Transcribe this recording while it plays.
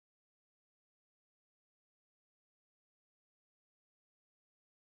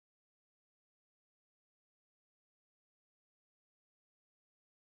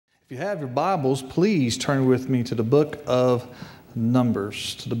If you have your Bibles, please turn with me to the book of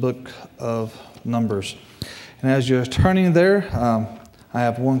Numbers, And as you're turning there, I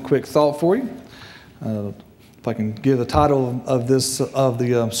have one quick thought for you. If I can give the title of the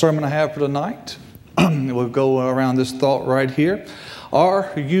sermon I have for tonight, we'll go around this thought right here. Are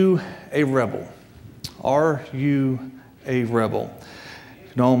you a rebel? Are you a rebel?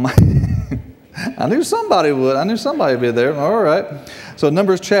 You know, I knew somebody would. I knew somebody would be there. All right. So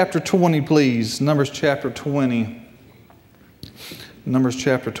Numbers chapter 20, please. Numbers chapter 20. Numbers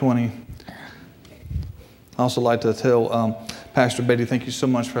chapter 20. I also like to tell Pastor Betty, thank you so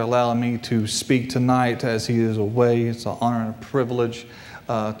much for allowing me to speak tonight as he is away. It's an honor and a privilege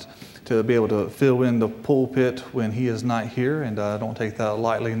to be able to fill in the pulpit when he is not here, and I don't take that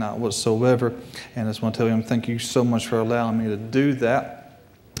lightly, not whatsoever. And I just want to tell him thank you so much for allowing me to do that.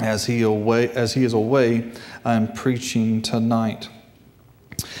 As he is away, I'm preaching tonight.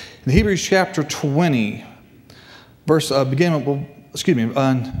 In Hebrews chapter 20, did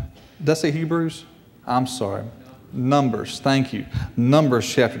I say Hebrews? I'm sorry. Numbers, thank you. Numbers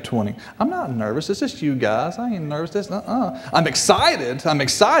chapter 20. I'm not nervous. It's just you guys. I ain't nervous. I'm excited,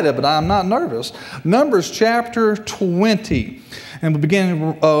 but I'm not nervous. Numbers chapter 20. And we'll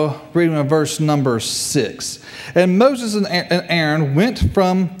begin reading in verse number 6. And Moses and Aaron went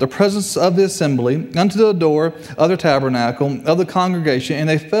from the presence of the assembly unto the door of the tabernacle of the congregation, and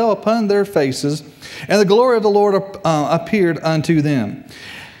they fell upon their faces, and the glory of the Lord appeared unto them.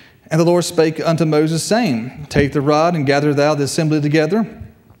 And the Lord spake unto Moses, saying, Take the rod, and gather thou the assembly together,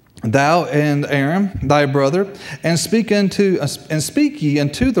 thou and Aaron thy brother, and speak ye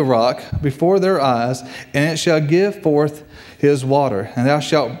unto the rock before their eyes, and it shall give forth his water. And thou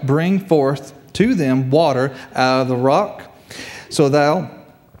shalt bring forth to them water out of the rock, so thou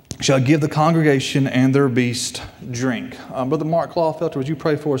shalt give the congregation and their beast drink. Brother Mark Clawfelter, would you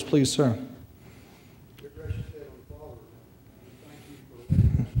pray for us, please, sir?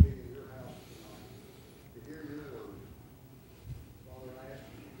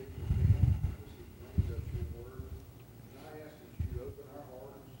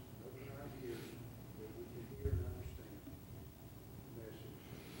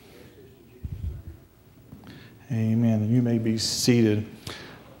 Amen. You may be seated.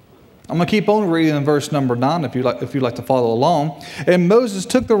 I'm going to keep on reading in verse number 9 if you'd like to follow along. And Moses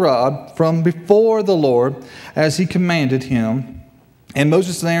took the rod from before the Lord as he commanded him. And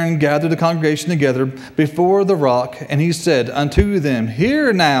Moses and Aaron gathered the congregation together before the rock. And he said unto them,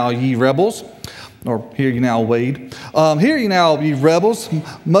 Hear now, ye rebels. Or hear ye now, Wade. Hear ye now, ye rebels.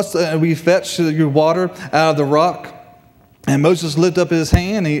 Must we fetch your water out of the rock? And Moses lifted up his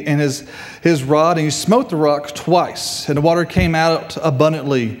hand and his rod, and he smote the rock twice. And the water came out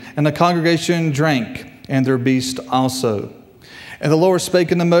abundantly, and the congregation drank, and their beast also. And the Lord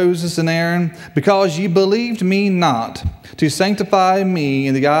spake unto Moses and Aaron, Because ye believed me not, to sanctify me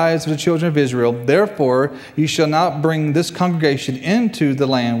in the eyes of the children of Israel, therefore ye shall not bring this congregation into the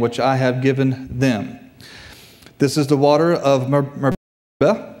land which I have given them. This is the water of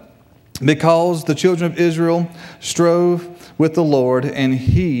Meribah, because the children of Israel strove with the Lord, and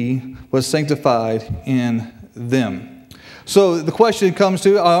he was sanctified in them. So the question comes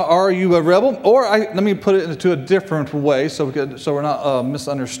to, are you a rebel? Or let me put it into a different way so we're not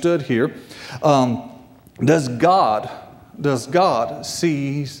misunderstood here. Does God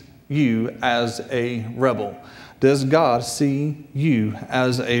see you as a rebel? Does God see you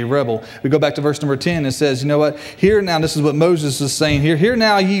as a rebel? We go back to verse number 10. It says, you know what? Hear now, this is what Moses is saying here. Hear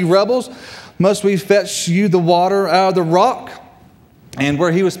now, ye rebels, must we fetch you the water out of the rock? And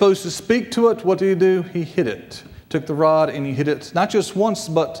where he was supposed to speak to it, what did he do? He hit it. Took the rod and he hit it not just once,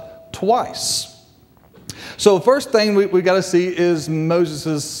 but twice. So first thing we got to see is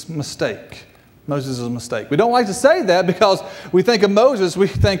Moses' mistake. Moses' mistake. We don't like to say that because we think of Moses, we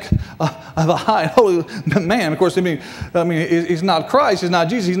think of a high and holy man. Of course, I mean, he's not Christ, he's not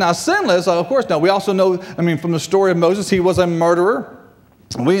Jesus, he's not sinless. Of course, no. We also know, from the story of Moses, he was a murderer.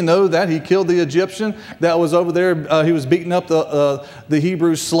 We know that he killed the Egyptian that was over there. He was beating up the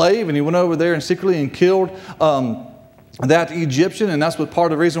Hebrew slave, and he went over there and secretly and killed that Egyptian, and that's what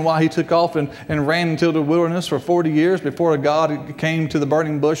part of the reason why he took off and ran into the wilderness for 40 years before God came to the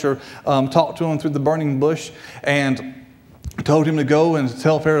burning bush or talked to him through the burning bush and told him to go and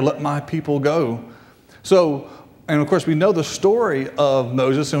tell Pharaoh, let my people go. So, and of course we know the story of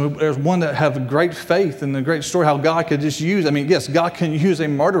Moses, and there's one that have great faith in the great story how God could just use, yes, God can use a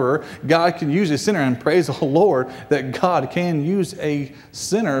murderer, God can use a sinner, and praise the Lord that God can use a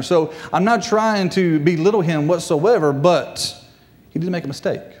sinner. So I'm not trying to belittle him whatsoever, but he did make a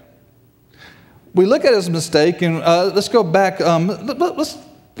mistake. We look at his mistake, and let's go back, let's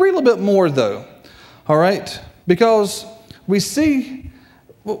read a little bit more, though, all right? Because we see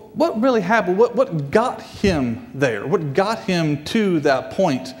what really happened, what got him there, what got him to that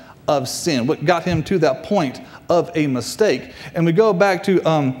point of sin, what got him to that point of a mistake. And we go back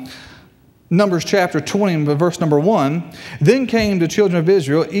to Numbers chapter 20, verse number 1. Then came the children of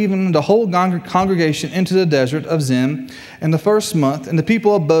Israel, even the whole congregation, into the desert of Zin in the first month, and the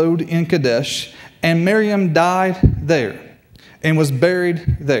people abode in Kadesh, and Miriam died there, and was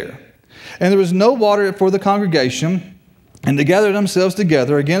buried there. And there was no water for the congregation, and they gathered themselves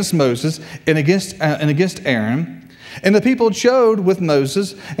together against Moses and against Aaron. And the people chode with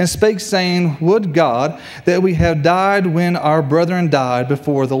Moses and spake, saying, Would God that we had died when our brethren died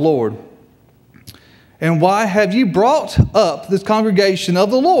before the Lord. And why have you brought up this congregation of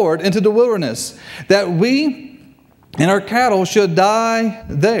the Lord into the wilderness, that we and our cattle should die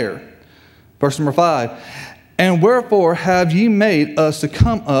there? Verse number 5. And wherefore have ye made us to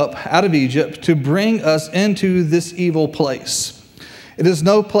come up out of Egypt to bring us into this evil place? It is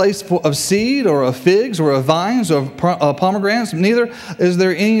no place of seed or of figs or of vines or of pomegranates, neither is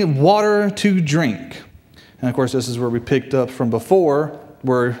there any water to drink. And of course, this is where we picked up from before,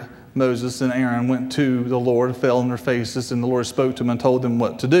 where Moses and Aaron went to the Lord, fell on their faces, and the Lord spoke to them and told them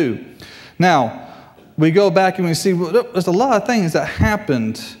what to do. Now, we go back and we see, well, there's a lot of things that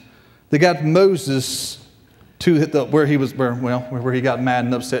happened that got Moses to where he got mad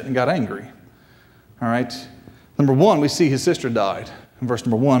and upset and got angry. All right. Number 1, we see his sister died. In verse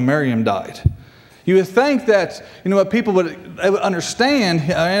number 1, Miriam died. You would think that, people would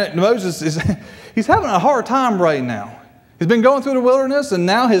understand. Moses he's having a hard time right now. He's been going through the wilderness, and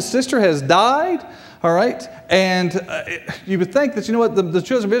now his sister has died. All right. And you would think that, the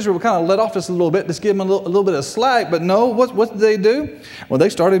children of Israel would kind of let off just a little bit, just give him a little bit of slack. But no, what did they do? Well, they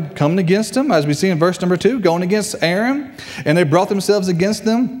started coming against him, as we see in verse number 2, going against Aaron. And they brought themselves against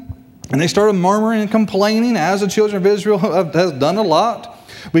them. And they started murmuring and complaining, as the children of Israel has done a lot.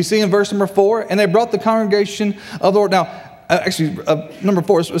 We see in verse number 4, and they brought the congregation of the Lord. Now, number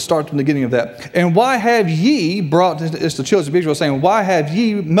 4, let's start from the beginning of that. And why have ye brought, it's the children of Israel saying, why have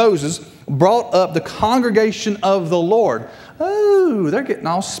ye, Moses, brought up the congregation of the Lord? Oh, they're getting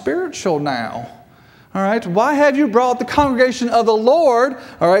all spiritual now. All right. Why have you brought the congregation of the Lord?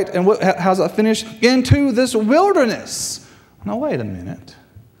 All right. And how's that finish? Into this wilderness. Now, wait a minute.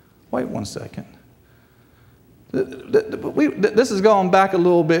 Wait one second. This is going back a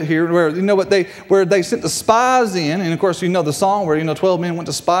little bit here, where they sent the spies in, and of course the song where 12 men went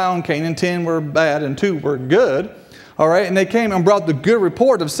to spy on Canaan, 10 were bad and 2 were good. All right, and they came and brought the good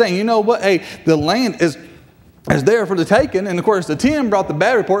report of saying, hey, the land is there for the taking. And of course the 10 brought the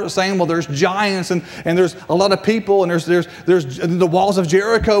bad report of saying, well, there's giants and there's a lot of people, and there's the walls of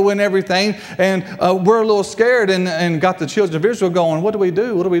Jericho and everything, and we're a little scared, and got the children of Israel going, what do we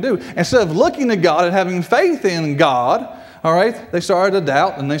do? What do we do? Instead of looking to God and having faith in God, all right, they started to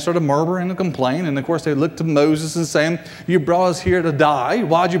doubt, and they started murmuring and complaining. And of course they looked to Moses and saying, you brought us here to die.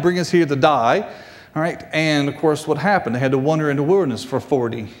 Why'd you bring us here to die? All right, and of course what happened? They had to wander in the wilderness for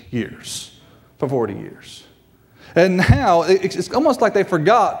 40 years. For 40 years. And now, it's almost like they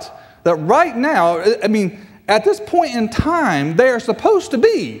forgot that right now, at this point in time, they are supposed to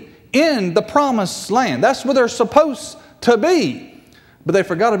be in the promised land. That's where they're supposed to be. But they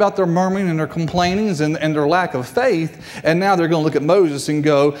forgot about their murmuring and their complainings and their lack of faith. And now they're going to look at Moses and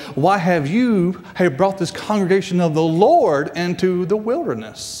go, why have you brought this congregation of the Lord into the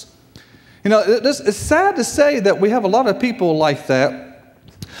wilderness? It's sad to say that we have a lot of people like that.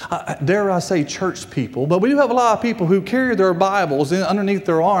 Dare I say church people, but we do have a lot of people who carry their Bibles underneath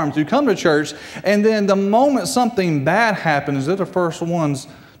their arms, who come to church, and then the moment something bad happens, they're the first ones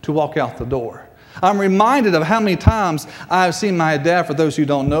to walk out the door. I'm reminded of how many times I've seen my dad. For those who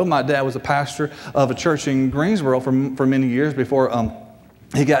don't know, my dad was a pastor of a church in Greensboro for many years before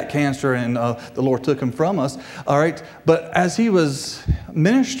he got cancer, and the Lord took him from us. All right, but as he was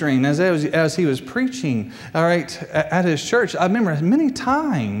ministering, as he was preaching, all right, at his church, I remember many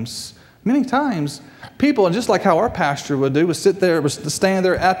times, people, and just like how our pastor would do, would stand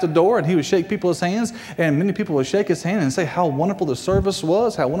there at the door, and he would shake people's hands, and many people would shake his hand and say how wonderful the service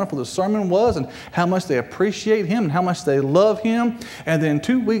was, how wonderful the sermon was, and how much they appreciate him and how much they love him. And then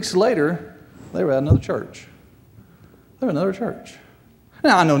 2 weeks later, they were at another church. They were at another church.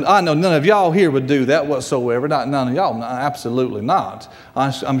 Now, I know none of y'all here would do that whatsoever. None of y'all, no, absolutely not.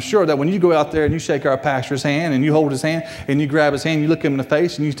 I'm sure that when you go out there and you shake our pastor's hand and you hold his hand and you grab his hand, you look him in the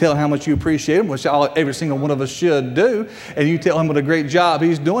face and you tell him how much you appreciate him, which every single one of us should do, and you tell him what a great job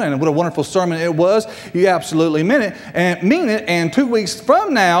he's doing and what a wonderful sermon it was, you absolutely mean it. And 2 weeks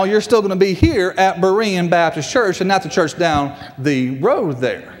from now, you're still going to be here at Berean Baptist Church and not the church down the road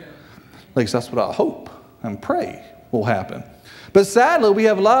there. At least that's what I hope and pray will happen. But sadly, we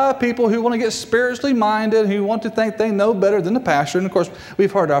have a lot of people who want to get spiritually minded, who want to think they know better than the pastor. And of course,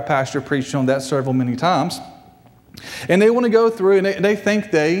 we've heard our pastor preach on that several many times. And they want to go through and they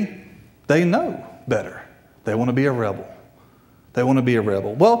think they know better. They want to be a rebel. They want to be a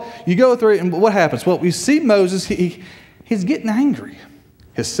rebel. Well, you go through it and what happens? Well, we see Moses, he's getting angry.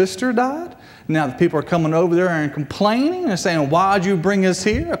 His sister died. Now the people are coming over there and complaining and saying, why'd you bring us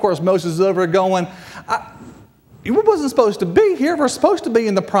here? Of course, Moses is over going, we wasn't supposed to be here. We're supposed to be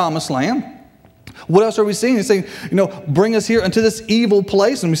in the promised land. What else are we seeing? He's saying, bring us here into this evil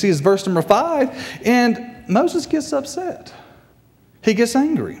place. And we see his verse number 5. And Moses gets upset. He gets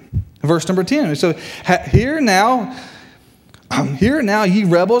angry. Verse number 10. So, Hear now, ye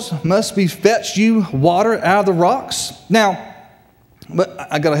rebels, must we fetch you water out of the rocks? Now,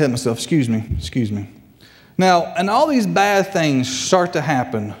 but I got ahead of myself. Excuse me. Now, and all these bad things start to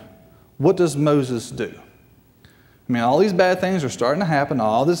happen. What does Moses do? I mean, all these bad things are starting to happen.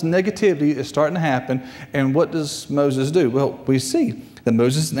 All this negativity is starting to happen. And what does Moses do? Well, we see that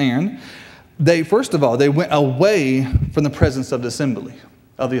Moses and Aaron, first of all, they went away from the presence of the assembly.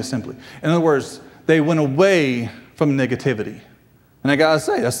 In other words, they went away from negativity. And I got to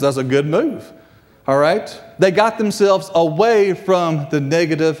say, that's a good move. All right? They got themselves away from the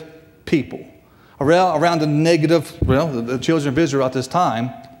negative people. Around the negative, the children of Israel at this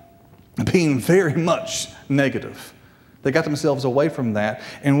time, being very much negative. They got themselves away from that.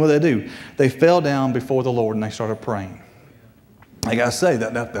 And what did they do? They fell down before the Lord and they started praying. I got to say,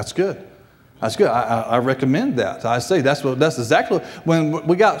 that's good. That's good. I recommend that. I say that's exactly when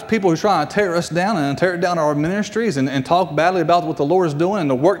we got people who are trying to tear us down and tear down our ministries and talk badly about what the Lord is doing and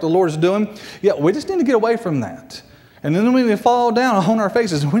the work the Lord is doing. Yeah, we just need to get away from that. And then we need to fall down on our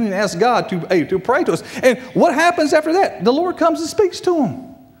faces and we need to ask God to pray to us. And what happens after that? The Lord comes and speaks to them.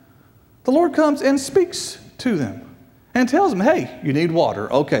 The Lord comes and speaks to them and tells them, hey, you need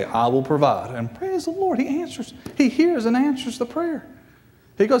water. Okay, I will provide. And praise the Lord. He answers. He hears and answers the prayer.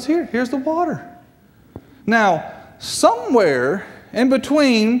 He goes, here's the water. Now, somewhere in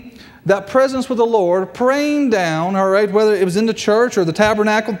between that presence with the Lord, praying down, all right, whether it was in the church or the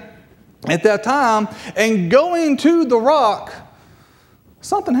tabernacle at that time, and going to the rock,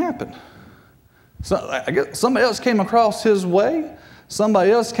 something happened. So I guess somebody else came across his way.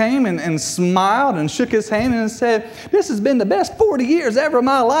 Somebody else came and smiled and shook his hand and said, this has been the best 40 years ever of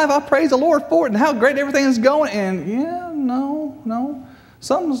my life. I praise the Lord for it and how great everything's going. And no.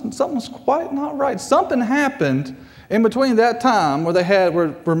 Something's quite not right. Something happened in between that time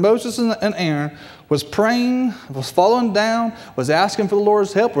where Moses and Aaron was praying, was falling down, was asking for the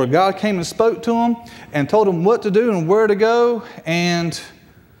Lord's help, where God came and spoke to him and told him what to do and where to go. And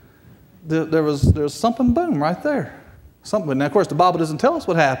there was something, boom, right there. Something. Now, of course, the Bible doesn't tell us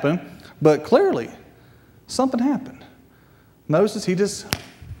what happened, but clearly something happened. Moses, he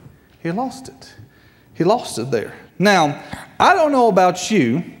lost it. He lost it there. Now, I don't know about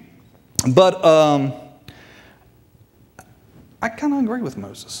you, but I kind of agree with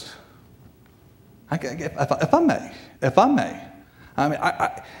Moses. If I may. I mean,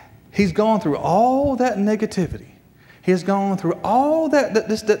 he's gone through all that negativity. He's gone through all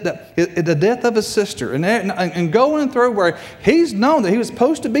the death of his sister, and going through where he's known that he was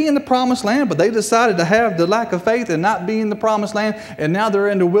supposed to be in the promised land, but they decided to have the lack of faith and not be in the promised land, and now they're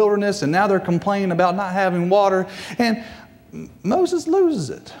in the wilderness, and now they're complaining about not having water, and Moses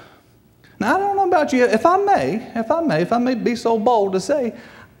loses it. Now, I don't know about you. If I may be so bold to say,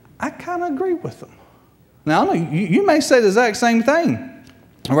 I kind of agree with them. Now, I know you may say the exact same thing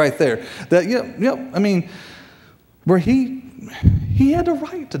right there. That I mean, where he had the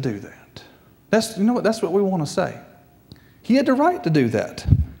right to do that. That's what we want to say. He had the right to do that.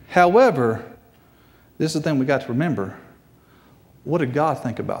 However, this is the thing we got to remember. What did God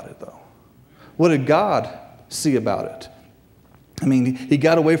think about it, though? What did God see about it? I mean, he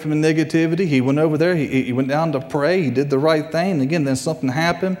got away from the negativity. He went over there. He went down to pray. He did the right thing. And again, then something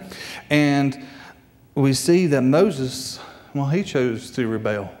happened. And we see that Moses, he chose to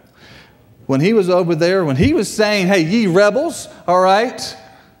rebel. When he was over there, when he was saying, hey, ye rebels, all right.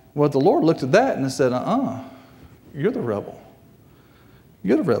 Well, the Lord looked at that and said, you're the rebel.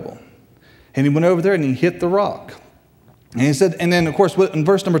 You're the rebel. And he went over there and he hit the rock. And he said, and then of course in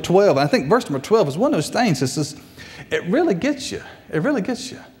verse number 12, I think verse number 12 is one of those things. It's just, it really gets you. It really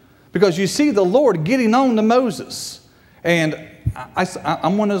gets you. Because you see the Lord getting on to Moses. And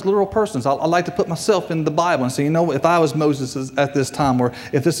I'm one of those literal persons. I like to put myself in the Bible and say, if I was Moses at this time, or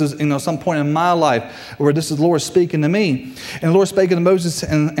if this is, some point in my life where this is the Lord speaking to me. And the Lord speaking to Moses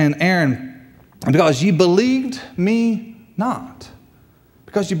and Aaron, because ye believed me not.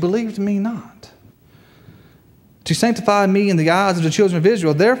 Because you believed me not. To sanctify me in the eyes of the children of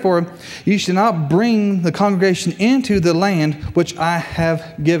Israel. Therefore, ye shall not bring the congregation into the land which I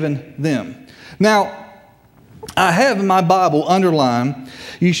have given them. Now, I have in my Bible underlined,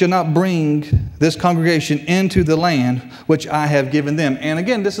 ye shall not bring this congregation into the land which I have given them. And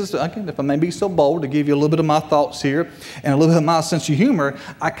again, this is, if I may be so bold to give you a little bit of my thoughts here and a little bit of my sense of humor,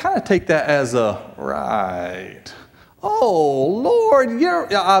 I kind of take that as a, right. Oh, Lord,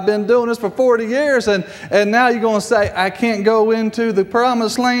 I've been doing this for 40 years, and now you're going to say I can't go into the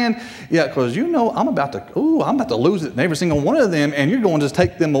promised land? Yeah, because I'm about to lose it in every single one of them, and you're going to just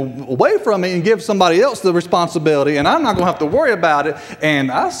take them away from me and give somebody else the responsibility, and I'm not going to have to worry about it.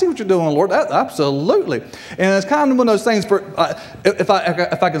 And I see what you're doing, Lord. Absolutely. And it's kind of one of those things, if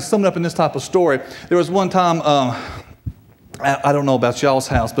I can sum it up in this type of story. There was one time, I don't know about y'all's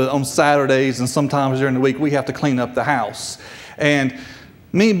house, but on Saturdays and sometimes during the week, we have to clean up the house. And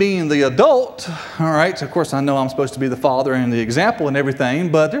me being the adult, all right, of course I know I'm supposed to be the father and the example and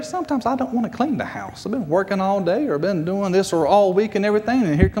everything, but there's sometimes I don't want to clean the house. I've been working all day or been doing this or all week and everything,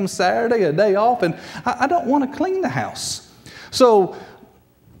 and here comes Saturday, a day off, and I don't want to clean the house. So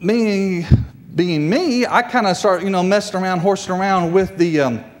me being me, I kind of start, messing around, horsing around with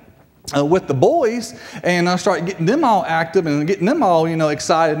the boys, and I start getting them all active and getting them all,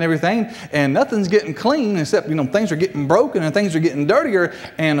 excited and everything, and nothing's getting clean except, things are getting broken and things are getting dirtier,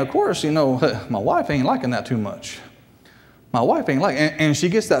 and of course, my wife ain't liking that too much. My wife ain't liking it, and she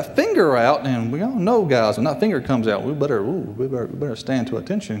gets that finger out, and we all know, guys, when that finger comes out, we better stand to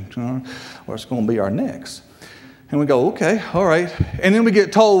attention, or it's going to be our necks. And we go, okay, all right, and then we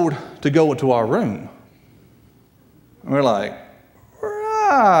get told to go into our room. And we're like,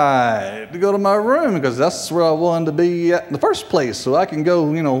 to go to my room because that's where I wanted to be at in the first place, so I can go,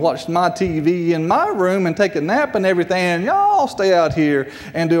 watch my TV in my room and take a nap and everything, and y'all stay out here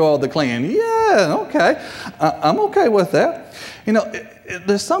and do all the cleaning. Yeah, okay. I'm okay with that.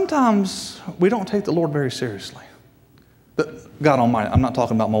 There's sometimes we don't take the Lord very seriously. God Almighty, I'm not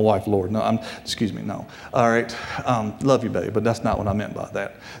talking about my wife, Lord. No, excuse me, no. All right, love you, babe, but that's not what I meant by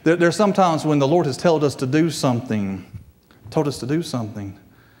that. There's sometimes when the Lord has told us to do something,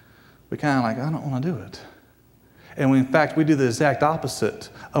 we kind of like, I don't want to do it. And in fact, we do the exact opposite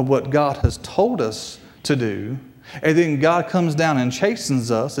of what God has told us to do. And then God comes down and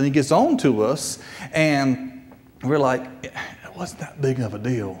chastens us, and He gets on to us, and we're like, it wasn't that big of a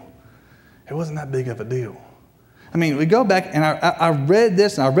deal. It wasn't that big of a deal. I mean, we go back, and I read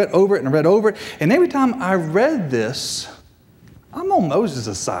this, and I read over it, and I read over it, and every time I read this, I'm on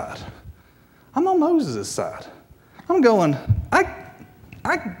Moses' side. I'm on Moses' side. I'm going,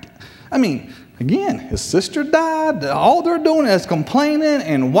 I mean, again, his sister died. All they're doing is complaining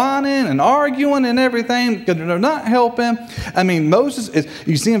and whining and arguing and everything because they're not helping. I mean,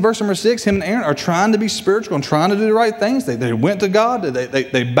 you see in verse number 6, him and Aaron are trying to be spiritual and trying to do the right things. They went to God.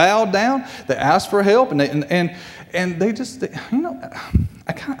 They bowed down. They asked for help. And they just,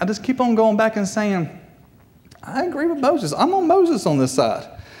 I just keep on going back and saying, I agree with Moses. I'm on Moses on this side.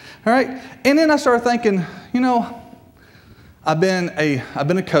 All right. And then I started thinking, I've been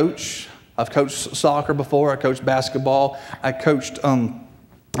a coach. I've coached soccer before. I coached basketball. I coached,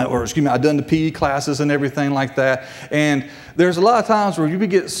 I've done the PE classes and everything like that. And there's a lot of times where you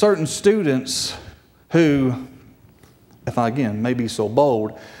get certain students who, if I again may be so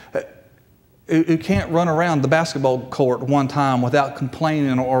bold, who can't run around the basketball court one time without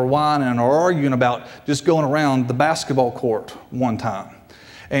complaining or whining or arguing about just going around the basketball court one time.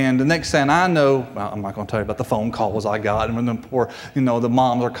 And the next thing I know, I'm not going to tell you about the phone calls I got, and when the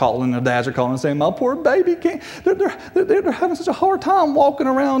moms are calling, the dads are calling and saying, my poor baby can't, they're having such a hard time walking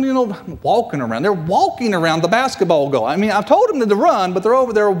around, walking around. They're walking around the basketball goal. I mean, I've told them to run, but they're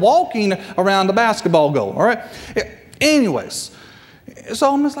over there walking around the basketball goal, all right? Anyways,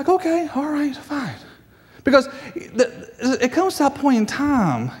 so I'm just like, okay, all right, fine. Because it comes to that point in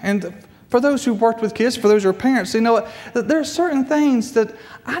time, and for those who've worked with kids, for those who are parents, there are certain things that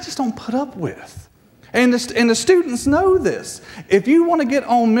I just don't put up with. And the students know this. If you want to get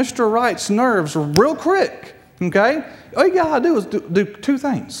on Mr. Wright's nerves real quick, okay, all you got to do is do two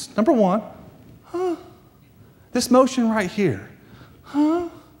things. Number one, this motion right here.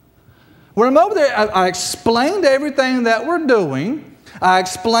 When I'm over there, I explained everything that we're doing. I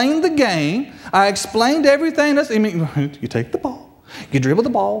explained the game. I explained everything. You take the ball, you dribble the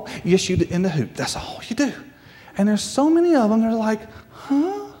ball, you shoot it in the hoop. That's all you do. And there's so many of them, they're like,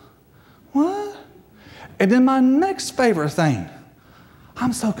 huh? What? And then my next favorite thing,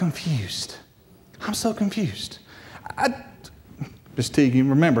 I'm so confused. I'm so confused. Miss Teague, you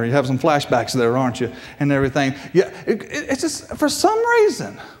remember, you have some flashbacks there, aren't you? And everything. Yeah, it's just for some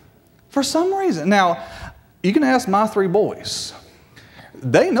reason. For some reason. Now, you can ask my 3 boys.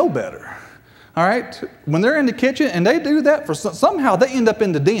 They know better. All right? When they're in the kitchen and they do that, somehow they end up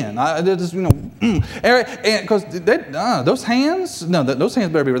in the den. Because those hands, those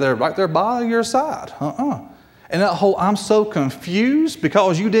hands better be there, right there by your side. And that whole, I'm so confused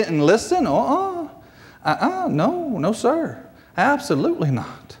because you didn't listen. No, sir. Absolutely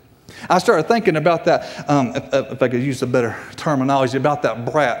not. I started thinking about that, if I could use a better terminology, about that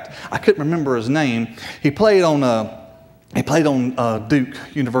brat. I couldn't remember his name. He played on Duke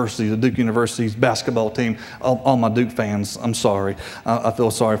University, the Duke University's basketball team. All my Duke fans, I'm sorry. I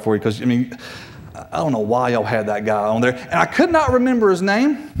feel sorry for you because, I don't know why y'all had that guy on there. And I could not remember his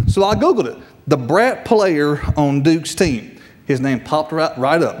name, so I Googled it. The brat player on Duke's team. His name popped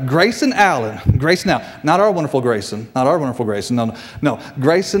right up. Grayson Allen. Grayson Allen. Not our wonderful Grayson. Not our wonderful Grayson. No.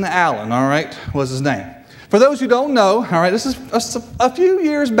 Grayson Allen, all right, was his name. For those who don't know, all right, this is a few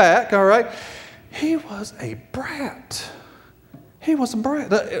years back, all right, he was a brat. He was a brat.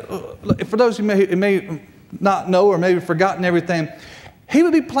 For those who may not know or maybe forgotten everything, he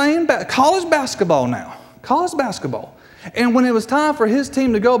would be playing college basketball now. College basketball. And when it was time for his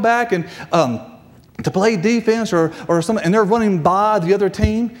team to go back and to play defense or something, and they're running by the other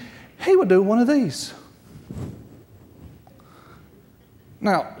team, he would do one of these.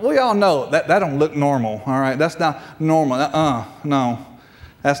 Now, we all know that don't look normal, all right? That's not normal. No.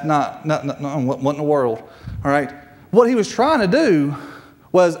 That's not what in the world, all right? What he was trying to do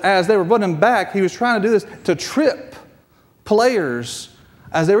was, as they were running back, he was trying to do this to trip players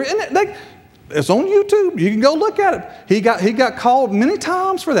as they were in it. It's on YouTube. You can go look at it. He got called many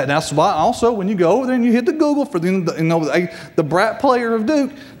times for that. That's why also when you go over there and you hit the Google for the brat player of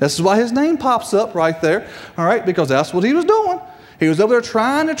Duke, this is why his name pops up right there. All right, because that's what he was doing. He was over there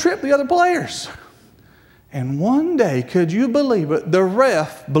trying to trip the other players. And one day, could you believe it, the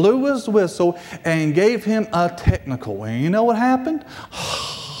ref blew his whistle and gave him a technical. And you know what happened?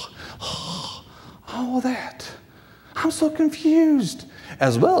 All that. I'm so confused.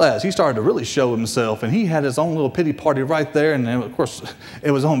 As well as he started to really show himself, and he had his own little pity party right there, and of course,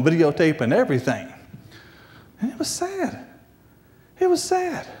 it was on videotape and everything. And it was sad. It was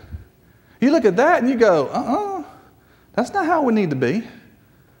sad. You look at that and you go, that's not how we need to be. And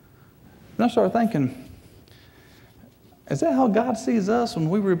I started thinking, is that how God sees us when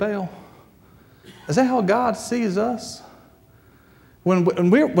we rebel? Is that how God sees us?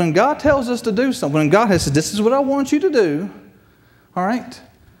 When God tells us to do something, when God has said, this is what I want you to do, all right?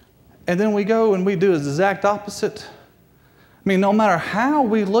 And then we go and we do the exact opposite. No matter how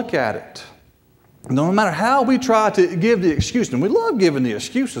we look at it, no matter how we try to give the excuse, and we love giving the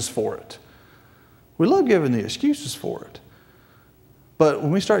excuses for it. We love giving the excuses for it. But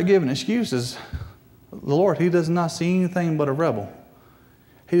when we start giving excuses, the Lord, He does not see anything but a rebel.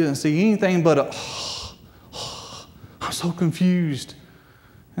 He doesn't see anything but I'm so confused.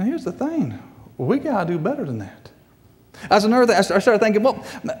 And here's the thing. We got to do better than that. That's another thing. I started thinking,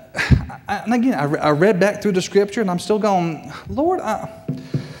 and again, I read back through the Scripture, and I'm still going, Lord, I'm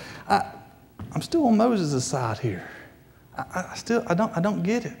still on Moses' side here. I don't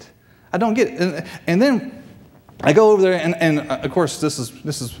get it. I don't get it. And then I go over there, and of course, this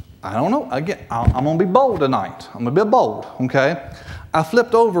is I don't know. I'm going to be bold tonight. I'm going to be bold, okay? I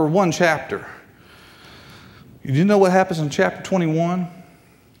flipped over one chapter. You know what happens in chapter 21?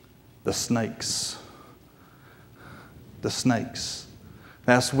 The snakes. The snakes.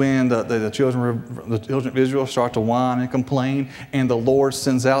 That's when the children of Israel start to whine and complain, and the Lord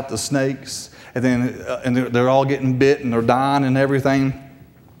sends out the snakes, and then they're all getting bit and they're dying and everything.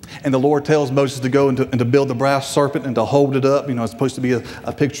 And the Lord tells Moses to go and to build the brass serpent and to hold it up. It's supposed to be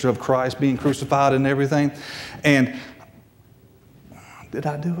a picture of Christ being crucified and everything. And did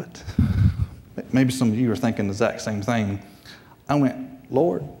I do it? Maybe some of you are thinking the exact same thing. I went,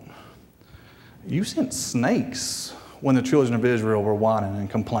 Lord, you sent snakes when the children of Israel were whining and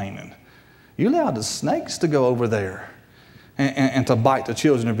complaining. You allowed the snakes to go over there and to bite the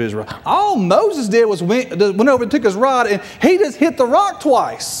children of Israel. All Moses did was went over and took his rod, and he just hit the rock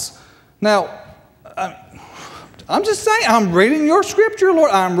twice. Now, I'm just saying, I'm reading your scripture,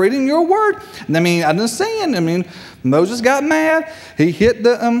 Lord. I'm reading your word. I mean, I'm just saying, Moses got mad. He hit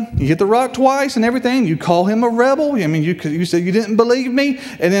the rock twice and everything. You call him a rebel. I mean, you said you didn't believe me.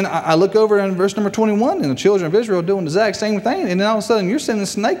 And then I look over in verse number 21, and the children of Israel are doing the exact same thing. And then all of a sudden, you're sending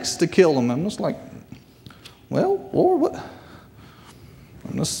snakes to kill them. I'm just like, well, Lord, what?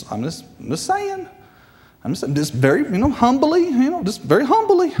 I'm just saying. I'm just very, humbly, just very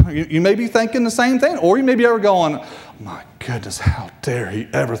humbly. You may be thinking the same thing, or you may be ever going, my goodness, how dare he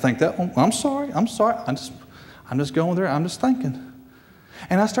ever think that? Oh, I'm sorry. I'm just going there. I'm just thinking.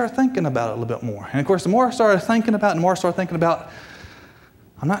 And I started thinking about it a little bit more. And of course, the more I started thinking about it,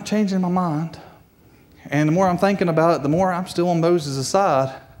 I'm not changing my mind. And the more I'm thinking about it, the more I'm still on Moses'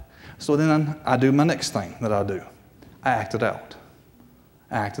 side. So then I do my next thing that I do. I act it out.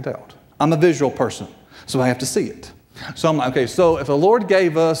 I'm a visual person, so I have to see it. So I'm like, okay, so if the Lord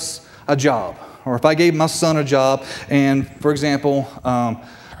gave us a job, or if I gave my son a job, and for example,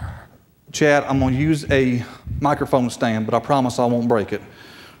 Chad, I'm going to use a microphone stand, but I promise I won't break it.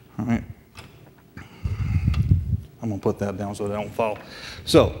 All right. I'm going to put that down so they don't fall.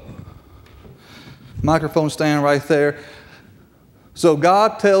 So, microphone stand right there. So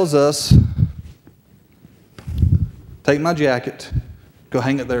God tells us, take my jacket, go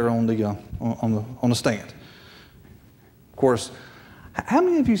hang it there on the stand. Of course, how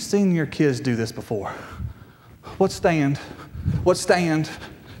many of you seen your kids do this before? What stand? What stand?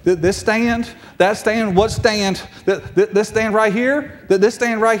 This stand? That stand? What stand? This stand right here? This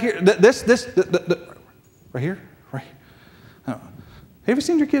stand right here? This right here? Right. Have you ever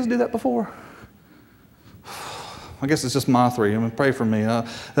seen your kids do that before? I guess it's just my three. Pray for me.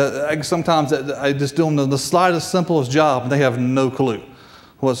 Sometimes I just do them the slightest, simplest job, and they have no clue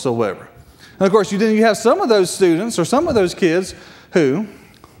whatsoever. And of course, you have some of those students or some of those kids who,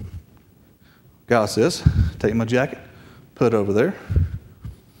 God says, take my jacket, put it over there.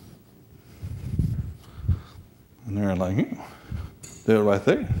 And they're like, do it right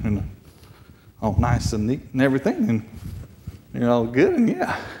there. And all nice and neat and everything. And you're all good. And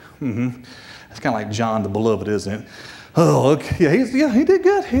yeah. Mm-hmm. It's kind of like John the Beloved, isn't it? Oh, okay. Yeah, he did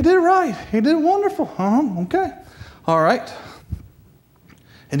good. He did right. He did wonderful. Okay. All right.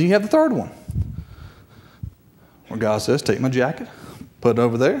 And then you have the third one, where God says, take my jacket, put it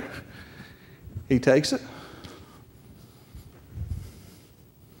over there. He takes it.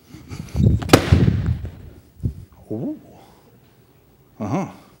 Ooh.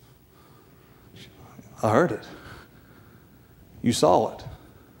 I heard it. You saw it.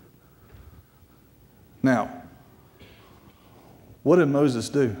 Now, what did Moses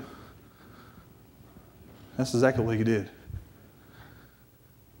do? That's exactly what he did.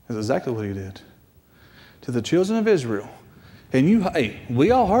 That's exactly what he did. To the children of Israel. And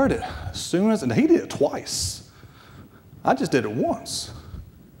we all heard it. And he did it twice. I just did it once.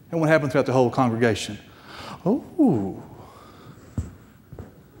 And what happened throughout the whole congregation? Oh.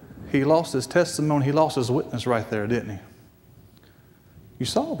 He lost his testimony. He lost his witness right there, didn't he? You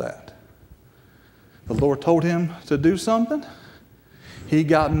saw that. The Lord told him to do something. He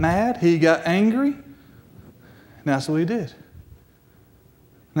got mad. He got angry. And that's what he did.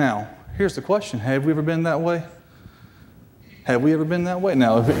 Now, here's the question. Have we ever been that way? Have we ever been that way?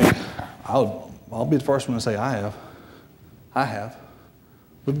 Now, I'll be the first one to say I have. I have.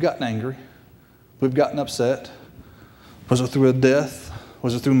 We've gotten angry. We've gotten upset. Was it through a death?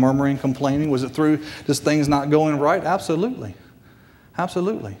 Was it through murmuring, complaining? Was it through just things not going right? Absolutely.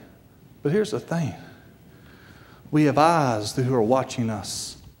 Absolutely. But here's the thing. We have eyes who are watching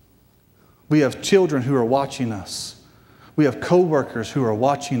us. We have children who are watching us. We have co-workers who are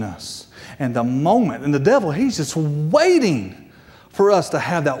watching us. And the devil, he's just waiting for us to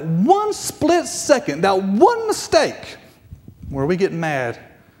have that one split second, that one mistake where we get mad,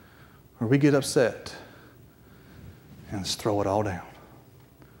 where we get upset, and just throw it all down.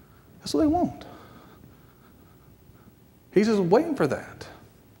 That's what they want. He's just waiting for that.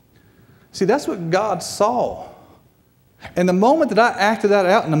 See, that's what God saw. And the moment that I acted that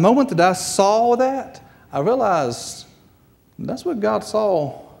out, and the moment that I saw that, I realized that's what God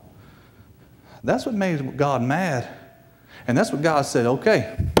saw. That's what made God mad. And that's what God said,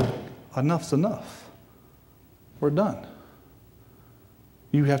 okay, enough's enough. We're done.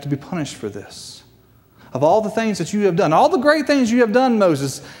 You have to be punished for this. Of all the things that you have done, all the great things you have done,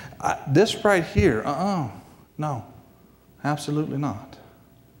 Moses, this right here, no, absolutely not.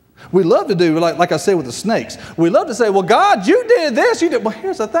 We love to do, like I said with the snakes, we love to say, well, God, you did this, you did. Well,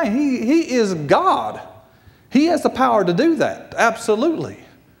 here's the thing. He is God. He has the power to do that, absolutely.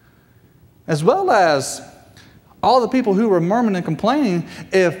 As well as all the people who were murmuring and complaining,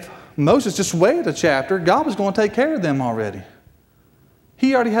 if Moses just waited a chapter. God was going to take care of them already.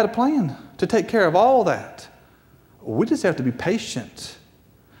 He already had a plan to take care of all that. We just have to be patient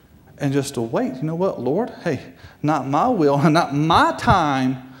and just to wait. You know what, Lord? Hey, not my will, not my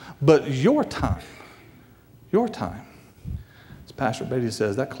time, but your time. Your time. As Pastor Beatty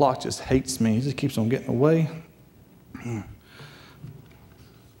says, that clock just hates me. It just keeps on getting away. I'd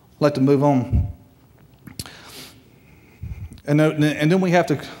like to move on. And then we have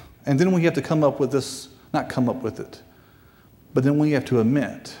to come up with this, not come up with it, but then we have to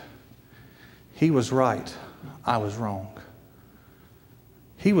admit, he was right, I was wrong.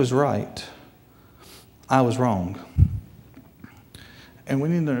 He was right, I was wrong. And we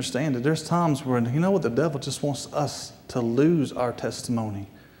need to understand that there's times where, you know what, the devil just wants us to lose our testimony,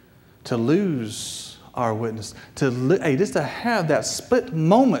 to lose our witness, just to have that split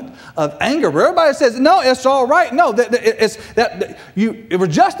moment of anger where everybody says, no, it's all right. No, you were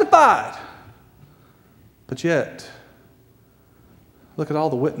justified. But yet, look at all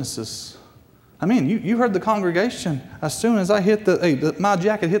the witnesses. I mean, you heard the congregation as soon as I hit my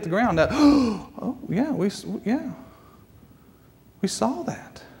jacket hit the ground. That, oh yeah, we saw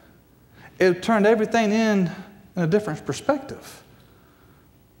that. It turned everything in a different perspective.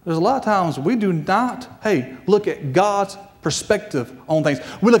 There's a lot of times we do not, look at God's perspective on things.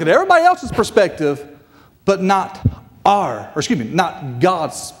 We look at everybody else's perspective, but not not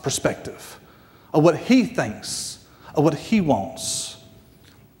God's perspective of what He thinks, of what He wants.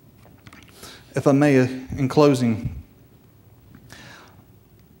 If I may, in closing,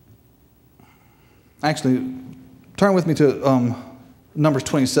 actually, turn with me to Numbers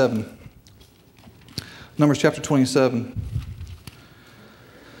 27. Numbers chapter 27.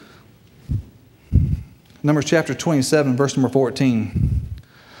 Numbers chapter 27, verse number 14.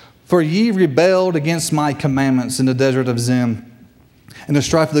 For ye rebelled against my commandments in the desert of Zin, in the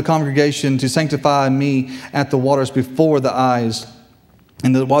strife of the congregation, to sanctify me at the waters before the eyes,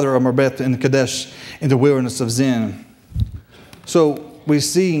 in the water of Merbeth and Kadesh, in the wilderness of Zin. So we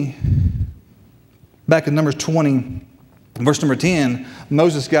see back in Numbers 20, verse number 10,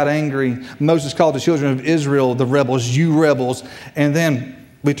 Moses got angry. Moses called the children of Israel the rebels, you rebels. And then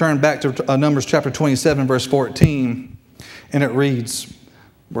we turn back to Numbers chapter 27, verse 14, and it reads,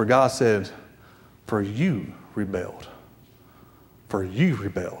 where God said, for you rebelled. For you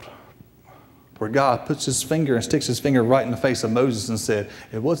rebelled. Where God puts His finger and sticks His finger right in the face of Moses and said,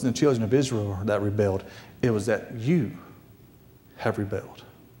 it wasn't the children of Israel that rebelled. It was that you have rebelled.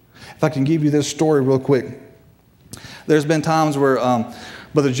 If I can give you this story real quick. There's been times where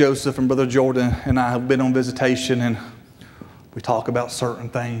Brother Joseph and Brother Jordan and I have been on visitation, and we talk about certain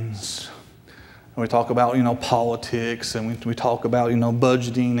things. And we talk about, politics, and we talk about,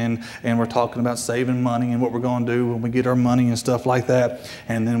 budgeting, and we're talking about saving money and what we're going to do when we get our money and stuff like that.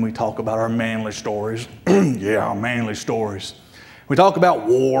 And then we talk about our manly stories. Yeah, our manly stories. We talk about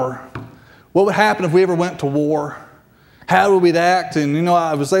war. What would happen if we ever went to war? How would we act? And,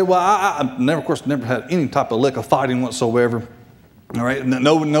 I would say, well, I never had any type of lick of fighting whatsoever. All right,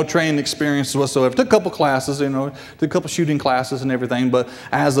 no training experience whatsoever. Took a couple classes, took a couple shooting classes and everything, but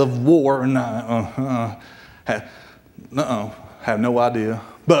as of war, have no idea.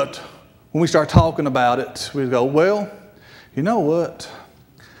 But when we start talking about it, we go, well, you know what?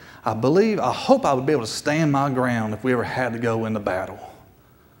 I hope I would be able to stand my ground if we ever had to go into battle.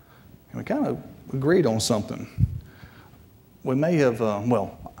 And we kind of agreed on something. We may have,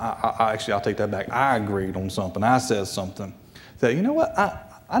 I'll take that back. I agreed on something. I said something. That, you know what,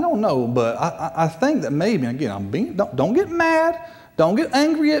 I don't know, but I think that maybe, again, don't get mad, don't get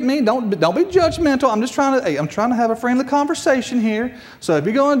angry at me, don't be judgmental. I'm just trying to have a friendly conversation here. So if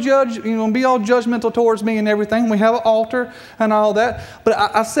you're going to judge, you're going to be all judgmental towards me and everything. We have an altar and all that. But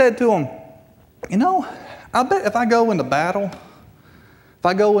I said to him, I bet if I go into battle, if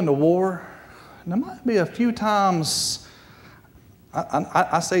I go into war, there might be a few times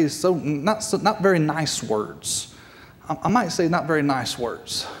I say not very nice words. I might say not very nice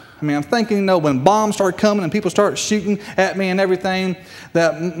words. I'm thinking, when bombs start coming and people start shooting at me and everything,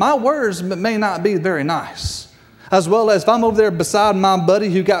 that my words may not be very nice. As well as if I'm over there beside my buddy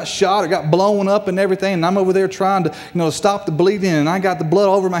who got shot or got blown up and everything, and I'm over there trying to stop the bleeding, and I got the blood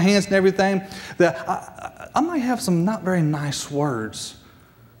all over my hands and everything, that I might have some not very nice words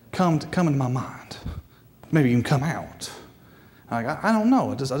come into my mind. Maybe even come out. I don't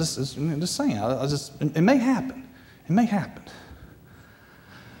know. Just saying. It may happen. It may happen.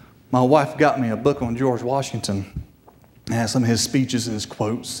 My wife got me a book on George Washington. It has some of his speeches and his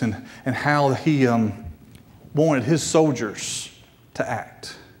quotes and how he wanted his soldiers to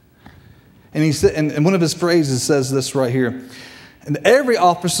act. And he said, and one of his phrases says this right here. And every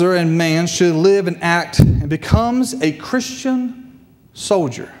officer and man should live and act and becomes a Christian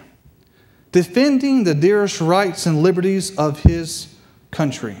soldier, defending the dearest rights and liberties of his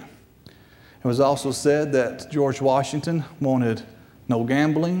country. It was also said that George Washington wanted no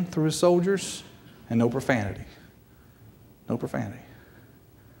gambling through his soldiers and no profanity. No profanity.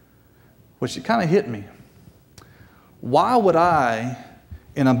 Which it kind of hit me. Why would I,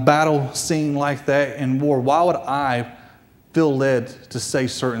 in a battle scene like that in war, why would I feel led to say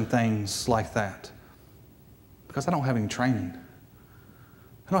certain things like that? Because I don't have any training.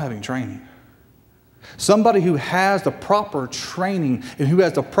 I don't have any training. Somebody who has the proper training and who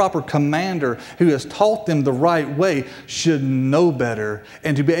has the proper commander who has taught them the right way should know better,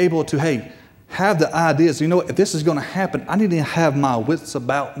 and to be able to, hey, have the ideas, you know, if this is going to happen, I need to have my wits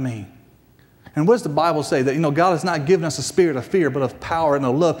about me. And what does the Bible say? That, you know, God has not given us a spirit of fear, but of power and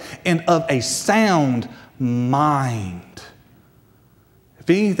of love and of a sound mind. If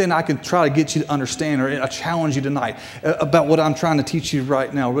anything I can try to get you to understand, or I challenge you tonight about what I'm trying to teach you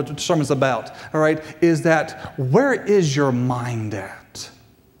right now, what the sermon's about, all right, is that where is your mind at?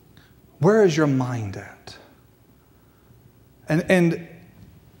 Where is your mind at? And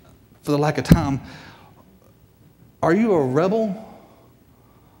for the lack of time, are you a rebel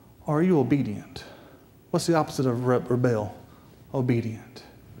or are you obedient? What's the opposite of rebel? Obedient.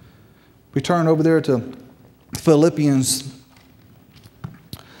 We turn over there to Philippians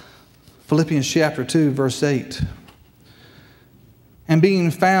chapter 2, verse 8. And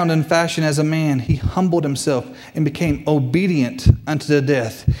being found in fashion as a man, he humbled himself and became obedient unto the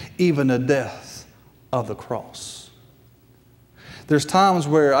death, even the death of the cross. There's times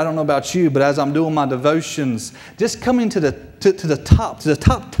where, I don't know about you, but as I'm doing my devotions, just coming to the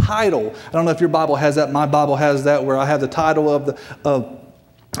top title. I don't know if your Bible has that. My Bible has that, where I have the title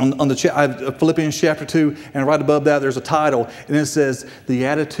I have Philippians chapter 2, and right above that there's a title, and it says, The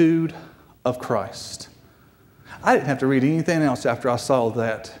Attitude of Christ. I didn't have to read anything else after I saw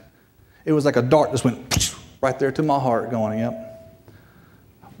that. It was like a dart just went right there to my heart going, yep.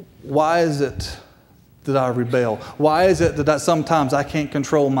 Why is it that I rebel? Why is it that sometimes I can't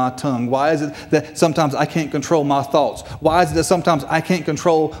control my tongue? Why is it that sometimes I can't control my thoughts? Why is it that sometimes I can't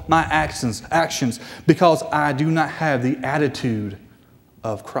control my actions? Because I do not have the attitude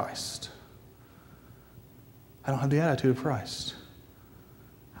of Christ. I don't have the attitude of Christ.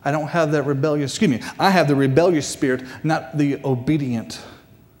 I don't have that I have the rebellious spirit, not the obedient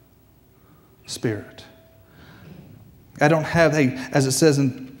spirit. I don't have, as it says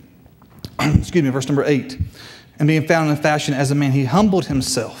in verse number 8, and being found in fashion as a man, he humbled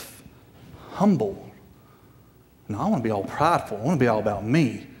himself. Humble. No, I want to be all prideful. I want to be all about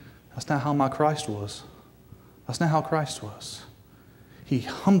me. That's not how my Christ was. That's not how Christ was. He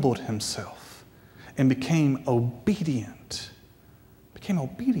humbled himself and became obedient. Became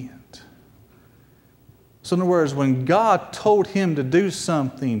obedient. So in other words, when God told him to do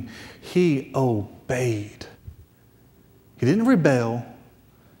something, he obeyed. He didn't rebel.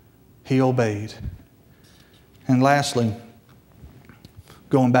 He obeyed. And lastly,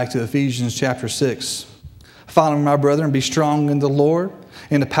 going back to Ephesians chapter 6. Finally, my brethren, be strong in the Lord,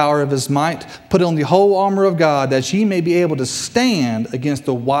 in the power of his might. Put on the whole armor of God, that ye may be able to stand against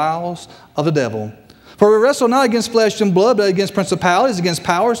the wiles of the devil. For we wrestle not against flesh and blood, but against principalities, against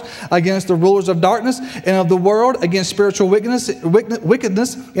powers, against the rulers of darkness and of the world, against spiritual wickedness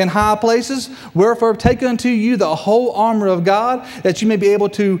in high places. Wherefore take unto you the whole armor of God, that you may be able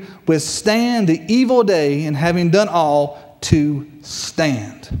to withstand the evil day, and having done all, to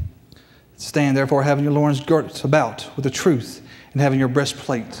stand. Stand therefore, having your loins girt about with the truth, and having your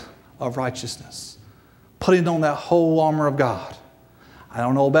breastplate of righteousness. Putting on that whole armor of God. I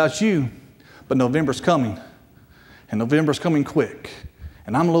don't know about you, but November's coming, and November's coming quick,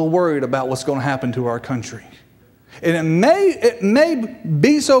 and I'm a little worried about what's going to happen to our country. And it may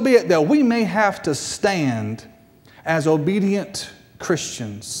be so be it that we may have to stand as obedient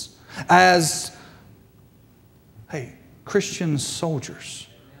Christians, as Christian soldiers.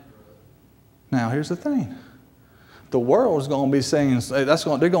 Now, here's the thing: the world is going to be saying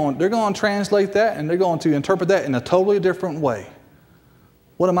they're going to translate that, and they're going to interpret that in a totally different way.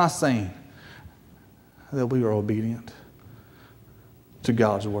 What am I saying? That we are obedient to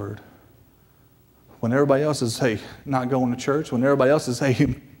God's word. When everybody else is, not going to church, when everybody else is,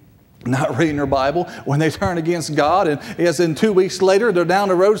 not reading their Bible, when they turn against God, and in 2 weeks later they're down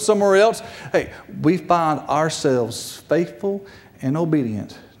the road somewhere else, we find ourselves faithful and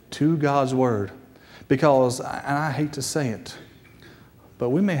obedient to God's word. Because, and I hate to say it, but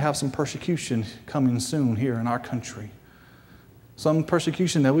we may have some persecution coming soon here in our country. Some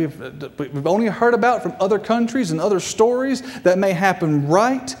persecution that we've only heard about from other countries and other stories that may happen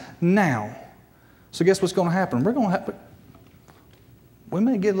right now. So guess what's going to happen? We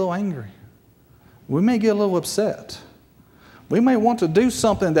may get a little angry. We may get a little upset. We may want to do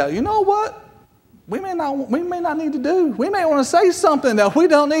something that, you know what, we may not need to do. We may want to say something that we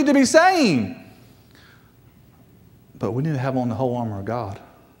don't need to be saying. But we need to have on the whole armor of God.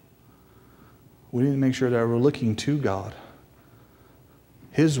 We need to make sure that we're looking to God.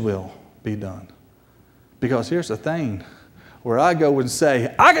 His will be done. Because here's the thing, where I go and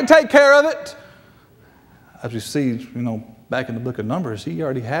say, I can take care of it. As we see, back in the book of Numbers, he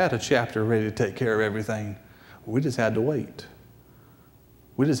already had a chapter ready to take care of everything. We just had to wait.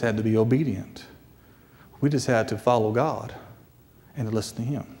 We just had to be obedient. We just had to follow God and to listen to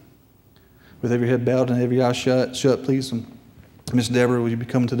Him. With every head bowed and every eye shut, please. And Miss Deborah, will you be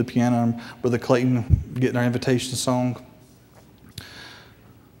coming to the piano? And Brother Clayton, getting our invitation song.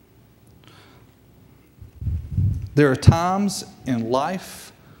 There are times in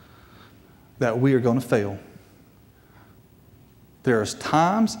life that we are going to fail. There's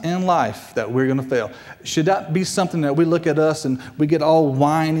times in life that we're going to fail. Should that be something that we look at us and we get all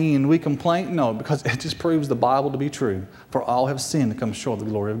whiny and we complain? No, because it just proves the Bible to be true. For all have sinned and come short of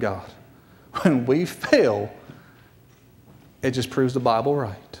the glory of God. When we fail, it just proves the Bible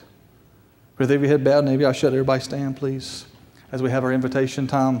right. With every head bowed and every eye shut, everybody stand, please, as we have our invitation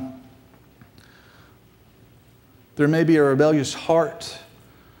time. There may be a rebellious heart.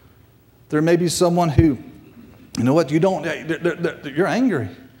 There may be someone who, you know what, you're angry.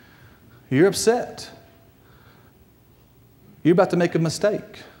 You're upset. You're about to make a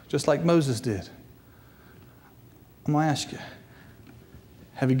mistake, just like Moses did. I'm going to ask you,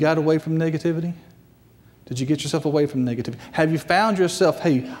 have you got away from negativity? Did you get yourself away from negativity? Have you found yourself,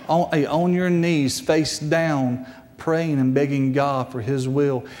 on your knees, face down, praying and begging God for His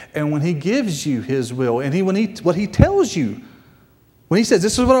will? And when He gives you His will, and what He tells you, when He says,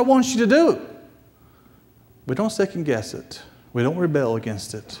 this is what I want you to do, we don't second guess it. We don't rebel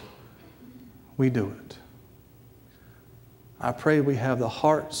against it. We do it. I pray we have the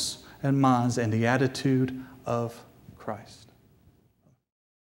hearts and minds and the attitude of Christ.